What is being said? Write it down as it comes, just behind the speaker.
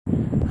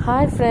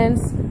Hi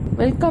friends,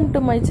 welcome to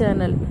my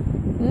channel.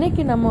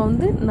 இன்னைக்கு நம்ம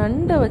வந்து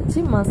நண்டை வச்சு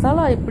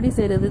மசாலா எப்படி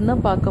செய்யறதுன்னு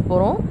தான் பார்க்க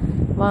போறோம்.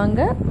 வாங்க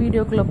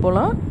வீடியோக்குள்ள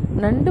போலாம்.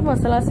 நண்டு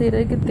மசாலா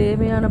செய்யறதுக்கு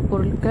தேவையான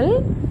பொருட்கள்: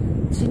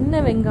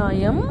 சின்ன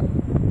வெங்காயம்,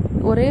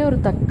 ஒரே ஒரு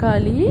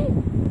தக்காளி,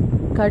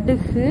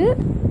 கடுகு,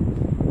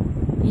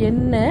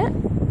 எண்ணெய்,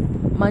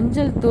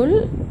 மஞ்சள் தூள்,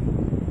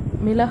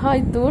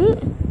 மிளகாய் தூள்,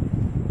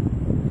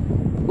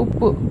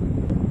 உப்பு,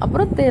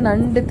 அப்புறம்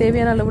நண்டு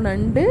தேவையான அளவு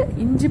நண்டு,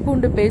 இஞ்சி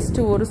பூண்டு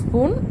பேஸ்ட் 1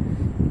 ஸ்பூன்,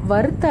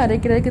 வறுத்து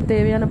அரைக்கிறதுக்கு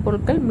தேவையான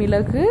பொருட்கள்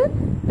மிளகு,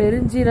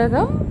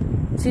 பெருஞ்சீரகம்,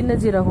 சின்ன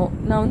ஜீரகம்.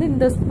 நான் வந்து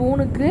இந்த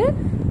ஸ்பூனுக்கு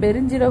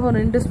பெருஞ்சீரகம்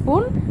 2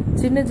 ஸ்பூன்,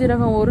 சின்ன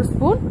ஜீரகம் 1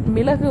 ஸ்பூன்,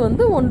 மிளகு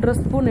வந்து 1.5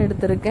 ஸ்பூன்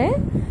எடுத்திருக்கேன்.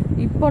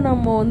 இப்போ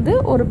நம்ம வந்து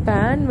ஒரு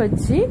பேன்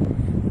வச்சு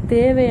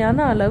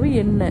தேவையான அளவு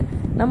எண்ணெய்,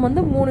 நம்ம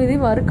வந்து 3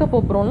 இதையும் வறுக்க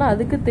போறோம்ல,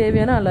 அதுக்கு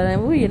தேவையான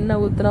அளவு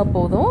எண்ணெய் ஊற்றினா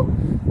போதும்.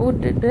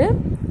 ஊற்றிட்டு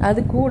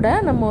அது கூட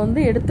நம்ம வந்து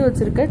எடுத்து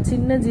வச்சிருக்க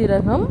சின்ன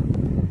ஜீரகம்,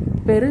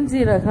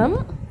 பெருஞ்சீரகம்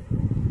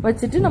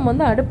வச்சுட்டு நம்ம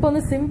வந்து அடுப்பை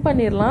வந்து சிம்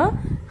பண்ணிடலாம்.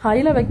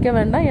 ஹையில் வைக்க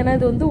வேண்டாம், ஏன்னா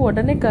இது வந்து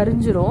உடனே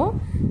கரிஞ்சிரும்.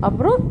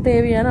 அப்புறம்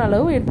தேவையான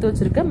அளவு எடுத்து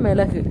வச்சிருக்க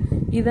மிளகு,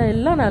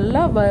 இதெல்லாம்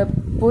நல்லா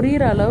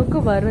பொரியிற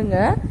அளவுக்கு வருங்க.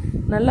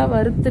 நல்லா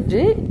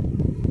வறுத்துட்டு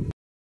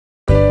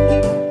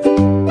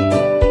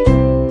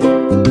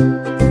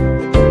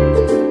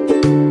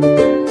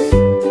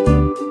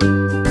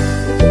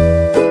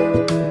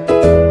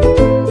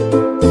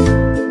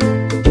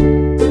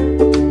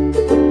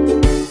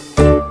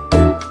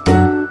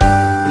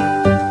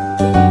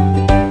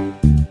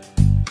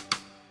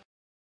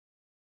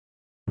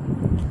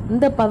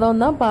இந்த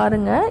பதம் தான்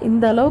பாருங்க.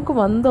 இந்த அளவுக்கு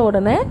வந்த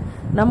உடனே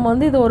நம்ம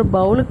வந்து இதை ஒரு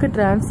பவுலுக்கு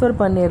டிரான்ஸ்ஃபர்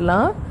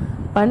பண்ணிடலாம்.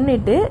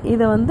 பண்ணிட்டு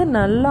இதை வந்து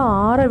நல்லா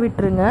ஆற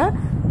விட்டுருங்க.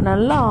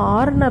 நல்லா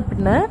ஆறின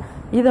பின்ன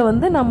இதை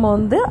வந்து நம்ம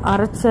வந்து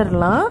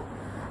அரைச்சிடலாம்.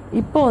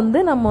 இப்போ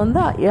வந்து நம்ம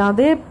வந்து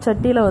அதே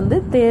சட்டியில்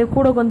வந்து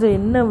கூட கொஞ்சம்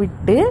எண்ணெய்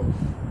விட்டு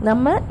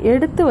நம்ம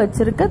எடுத்து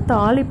வச்சிருக்க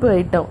தாளிப்பு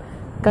ஐட்டம்,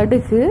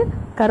 கடுகு,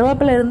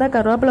 கருவேப்பிலை இருந்தால்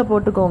கருவேப்பிலை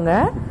போட்டுக்கோங்க.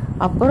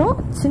 அப்புறம்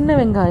சின்ன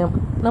வெங்காயம்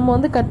நம்ம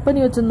வந்து கட் பண்ணி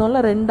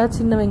வச்சிருந்தோம்ல 2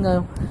 சின்ன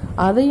வெங்காயம்,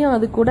 அதையும்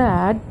அது கூட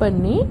ஆட்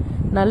பண்ணி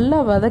நல்லா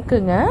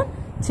வதக்குங்க.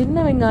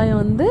 சின்ன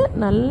வெங்காயம் வந்து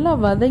நல்லா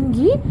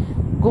வதங்கி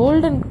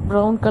கோல்டன்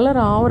ப்ரௌன்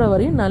கலர் ஆகிற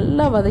வரையும்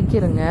நல்லா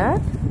வதக்கிடுங்க.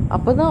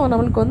 அப்போதான்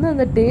நம்மளுக்கு வந்து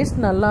அந்த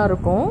டேஸ்ட் நல்லா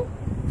இருக்கும்.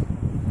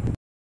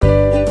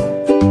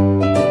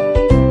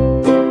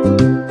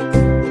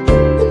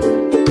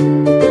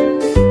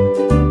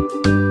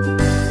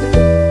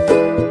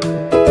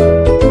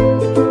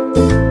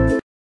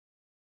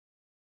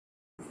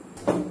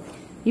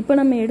 இப்போ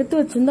நம்ம எடுத்து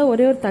வச்சிருந்தா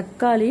ஒரே ஒரு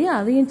தக்காளி,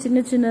 அதையும் சின்ன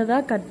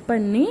சின்னதாக கட்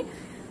பண்ணி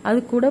அது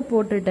கூட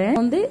போட்டுட்டேன்.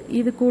 வந்து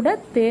இது கூட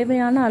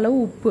தேவையான அளவு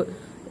உப்பு,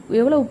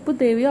 எவ்வளோ உப்பு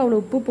தேவையோ அவ்வளோ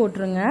உப்பு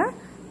போட்டுருங்க.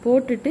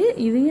 போட்டுட்டு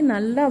இதையும்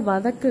நல்லா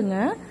வதக்குங்க.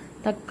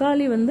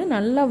 தக்காளி வந்து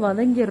நல்லா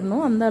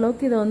வதங்கிடணும், அந்த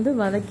அளவுக்கு இதை வந்து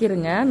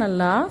வதக்கிடுங்க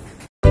நல்லா.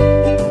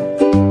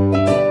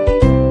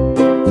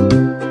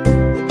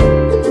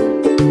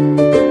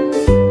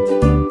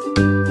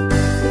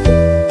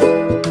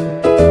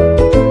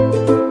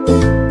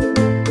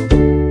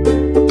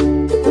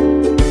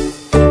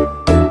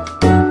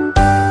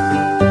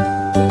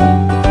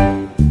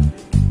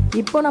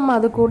 இப்போ நம்ம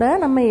அது கூட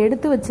நம்ம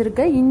எடுத்து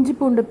வச்சிருக்க இஞ்சி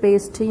பூண்டு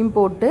பேஸ்ட்டையும்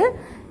போட்டு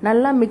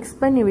நல்லா மிக்ஸ்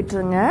பண்ணி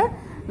விட்டுருங்க.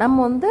 நம்ம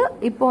வந்து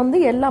இப்போ வந்து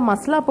எல்லா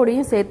மசாலா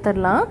பொடியும்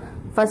சேர்த்துடலாம்.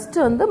 ஃபர்ஸ்ட்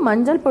வந்து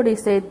மஞ்சள் பொடி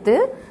சேர்த்து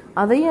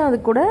அதையும் அது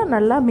கூட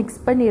நல்லா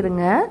மிக்ஸ்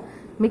பண்ணிடுங்க.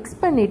 மிக்ஸ்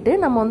பண்ணிட்டு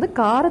நம்ம வந்து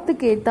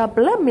காரத்துக்கு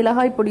ஏத்தாப்புல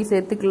மிளகாய் பொடி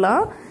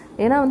சேர்த்துக்கலாம்.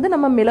 ஏன்னா வந்து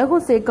நம்ம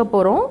மிளகும் சேர்க்க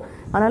போறோம்,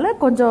 அதனால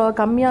கொஞ்சம்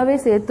கம்மியாவே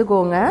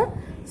சேர்த்துக்கோங்க.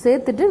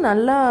 சேர்த்துட்டு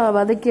நல்லா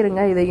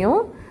வதக்கிடுங்க.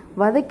 இதையும்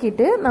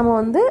வதக்கிட்டு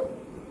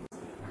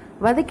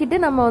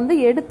நம்ம வந்து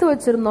எடுத்து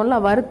வச்சிருந்தோம்ல,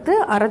 வறுத்து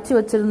அரைச்சி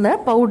வச்சிருந்த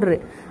பவுடரு,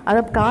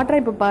 அதை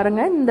காட்டுறேன். இப்போ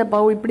பாருங்க, இந்த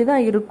இப்படி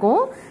தான்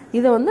இருக்கும்.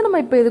 இதை வந்து நம்ம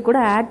இப்போ இது கூட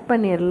ஆட்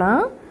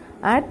பண்ணிடலாம்.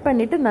 ஆட்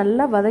பண்ணிட்டு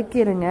நல்லா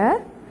வதக்கிடுங்க.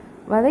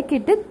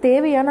 வதக்கிட்டு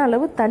தேவையான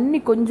அளவு தண்ணி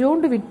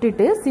கொஞ்சோண்டு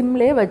விட்டுட்டு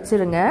சிம்லேயே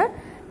வச்சிருங்க.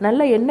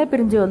 நல்லா எண்ணெய்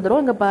பிரிஞ்சு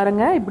வந்துடும். இங்கே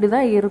பாருங்க, இப்படி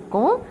தான்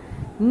இருக்கும்.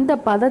 இந்த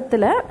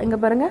பதத்தில் இங்கே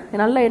பாருங்க,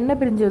 நல்லா எண்ணெய்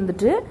பிரிஞ்சு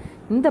வந்துட்டு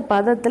இந்த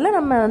பதத்தில்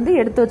நம்ம வந்து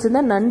எடுத்து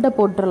வச்சிருந்தா நண்டை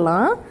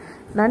போட்டுடலாம்.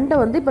 நண்டை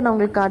வந்து இப்போ நான்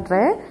உங்களுக்கு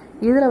காட்டுறேன்.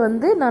 இதில்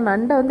வந்து நான்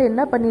நண்டை வந்து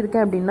என்ன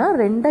பண்ணியிருக்கேன் அப்படின்னா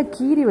 2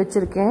 கீரி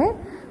வச்சுருக்கேன்.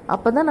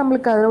 அப்போ தான்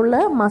நம்மளுக்கு அதில் உள்ள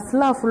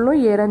மசாலா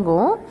ஃபுல்லும்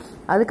இறங்கும்.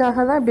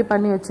 அதுக்காக தான் இப்படி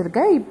பண்ணி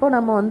வச்சுருக்கேன். இப்போ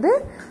நம்ம வந்து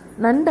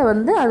நண்டை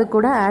வந்து அது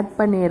கூட ஆட்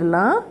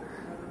பண்ணிடலாம்.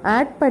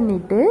 ஆட்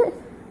பண்ணிவிட்டு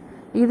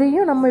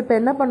இதையும் நம்ம இப்போ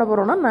என்ன பண்ண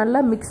போகிறோம்னா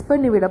நல்லா மிக்ஸ்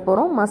பண்ணி விட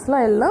போகிறோம்.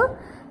 மசாலா எல்லாம்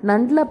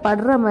நண்டில்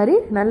படுற மாதிரி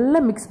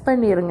நல்லா மிக்ஸ்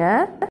பண்ணிடுங்க.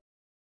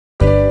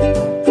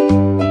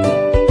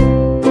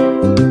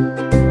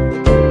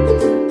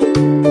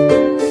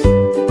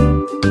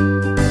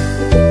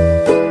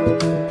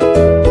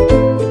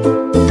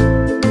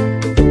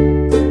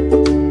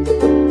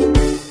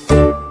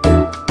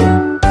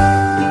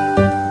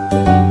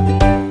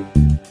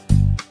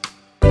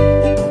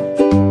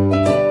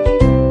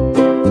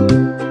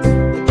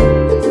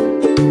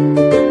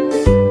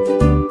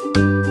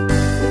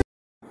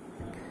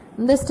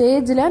 இந்த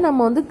ஸ்டேஜில் நம்ம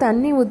வந்து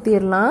தண்ணி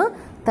ஊற்றிடலாம்.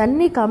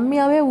 தண்ணி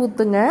கம்மியாகவே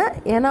ஊற்றுங்க,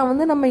 ஏன்னா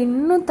வந்து நம்ம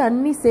இன்னும்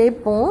தண்ணி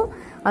சேர்ப்போம்.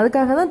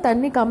 அதுக்காக தான்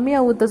தண்ணி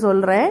கம்மியாக ஊற்ற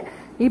சொல்கிறேன்.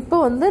 இப்போ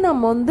வந்து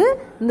நம்ம வந்து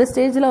இந்த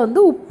ஸ்டேஜில் வந்து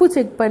உப்பு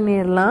செக்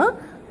பண்ணிடலாம்.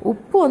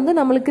 உப்பு வந்து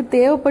நம்மளுக்கு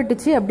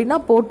தேவைப்பட்டுச்சு அப்படின்னா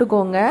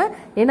போட்டுக்கோங்க.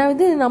 ஏன்னா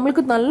வந்து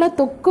நம்மளுக்கு நல்லா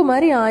தொக்கு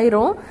மாதிரி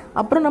ஆயிரும்,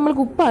 அப்புறம்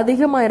நம்மளுக்கு உப்பு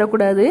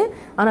அதிகமாகிடக்கூடாது.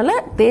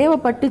 அதனால்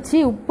தேவைப்பட்டுச்சு,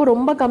 உப்பு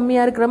ரொம்ப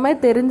கம்மியாக இருக்கிற மாதிரி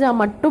தெரிஞ்சால்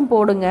மட்டும்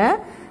போடுங்க.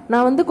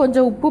 நான் வந்து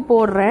கொஞ்சம் உப்பு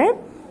போடுறேன்.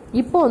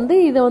 இப்போ வந்து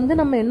இதை வந்து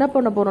நம்ம என்ன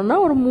பண்ண போகிறோம்னா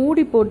ஒரு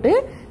மூடி போட்டு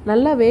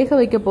நல்லா வேக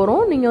வைக்க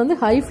போகிறோம். நீங்கள் வந்து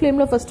ஹை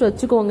ஃப்ளேமில் ஃபஸ்ட்டு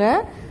வச்சுக்கோங்க.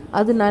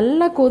 அது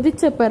நல்லா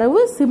கொதித்த பிறகு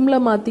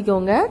சிம்மில்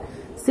மாற்றிக்கோங்க.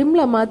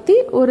 சிம்மில் மாற்றி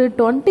ஒரு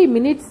 20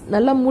 மினிட்ஸ்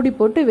நல்லா மூடி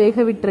போட்டு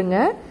வேக விட்டுருங்க.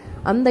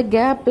 அந்த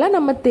கேப்பில்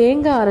நம்ம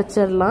தேங்காய்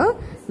அரைச்சிடலாம்.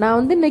 நான்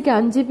வந்து இன்றைக்கி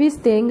 5 பீஸ்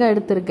தேங்காய்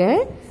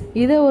எடுத்திருக்கேன்.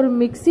 இதை ஒரு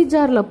மிக்ஸி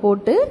ஜாரில்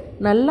போட்டு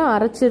நல்லா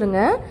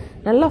அரைச்சிருங்க.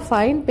 நல்லா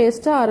ஃபைன்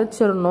பேஸ்ட்டாக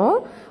அரைச்சிடணும்.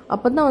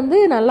 அப்போ தான் வந்து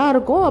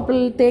நல்லாயிருக்கும்.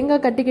 அப்புறம்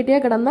தேங்காய் கட்டி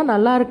கட்டியாக கிடந்தால்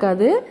நல்லா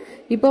இருக்காது.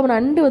 இப்போ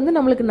நண்டு வந்து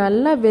நம்மளுக்கு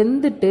நல்லா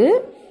வெந்துட்டு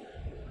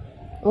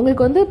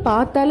உங்களுக்கு வந்து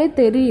பார்த்தாலே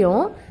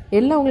தெரியும்,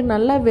 எல்லாம் உங்களுக்கு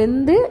நல்லா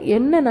வெந்து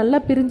எண்ணெய் நல்லா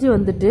பிரிஞ்சு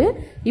வந்துட்டு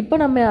இப்போ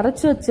நம்ம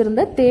அரைச்சி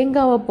வச்சுருந்த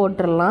தேங்காவை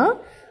போட்டுடலாம்.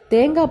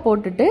 தேங்காய்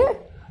போட்டுட்டு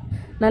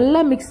நல்லா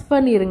மிக்ஸ்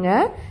பண்ணிடுங்க.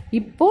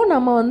 இப்போது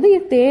நம்ம வந்து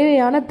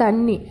தேவையான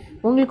தண்ணி,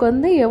 உங்களுக்கு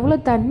வந்து எவ்வளோ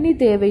தண்ணி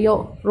தேவையோ,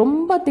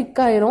 ரொம்ப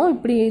திக்காயிரும்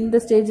இப்படி இந்த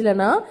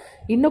ஸ்டேஜில்னா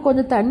இன்னும்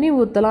கொஞ்சம் தண்ணி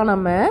ஊற்றலாம்.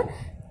 நம்ம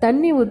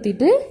தண்ணி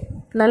ஊற்றிட்டு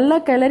நல்லா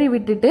கிளறி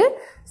விட்டுட்டு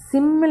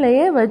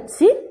சிம்மிலையே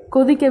வச்சு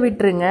கொதிக்க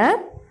விட்டுருங்க.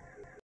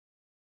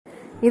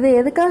 இதை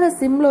எதுக்காக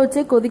சிம்மில்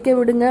வச்சு கொதிக்க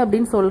விடுங்க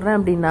அப்படின்னு சொல்கிறேன்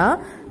அப்படின்னா,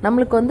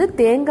 நம்மளுக்கு வந்து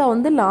தேங்காய்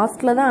வந்து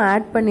லாஸ்ட்டில் தான்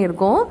ஆட்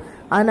பண்ணியிருக்கோம்.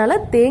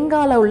 அதனால்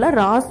தேங்காயில் உள்ள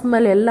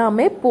ராஸ்மெல்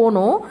எல்லாமே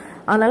போகணும்.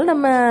 அதனால்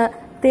நம்ம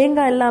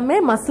தேங்காய் எல்லாமே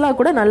மசாலா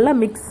கூட நல்லா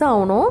மிக்ஸ்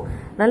ஆகணும்.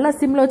 நல்லா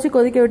சிம்மில் வச்சு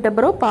கொதிக்க விட்ட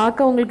பிறகு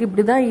பார்க்க உங்களுக்கு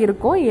இப்படி தான்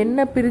இருக்கும்.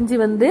 எண்ணெய் பிரிஞ்சு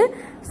வந்து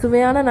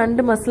சுவையான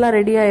நண்டு மசாலா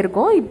ரெடியாக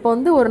இருக்கும். இப்போ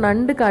வந்து ஒரு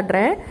நண்டு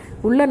காட்டுறேன்.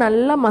 உள்ளே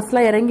நல்லா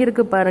மசாலா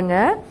இறங்கியிருக்கு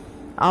பாருங்கள்.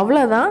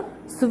 அவ்வளோதான்,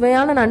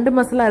 சுவையான நண்டு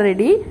மசாலா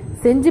ரெடி.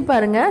 செஞ்சு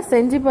பாருங்கள்.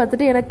 செஞ்சு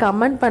பார்த்துட்டு எனக்கு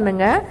கமெண்ட்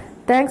பண்ணுங்கள்.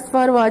 தேங்க்ஸ்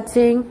ஃபார்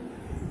வாட்சிங்.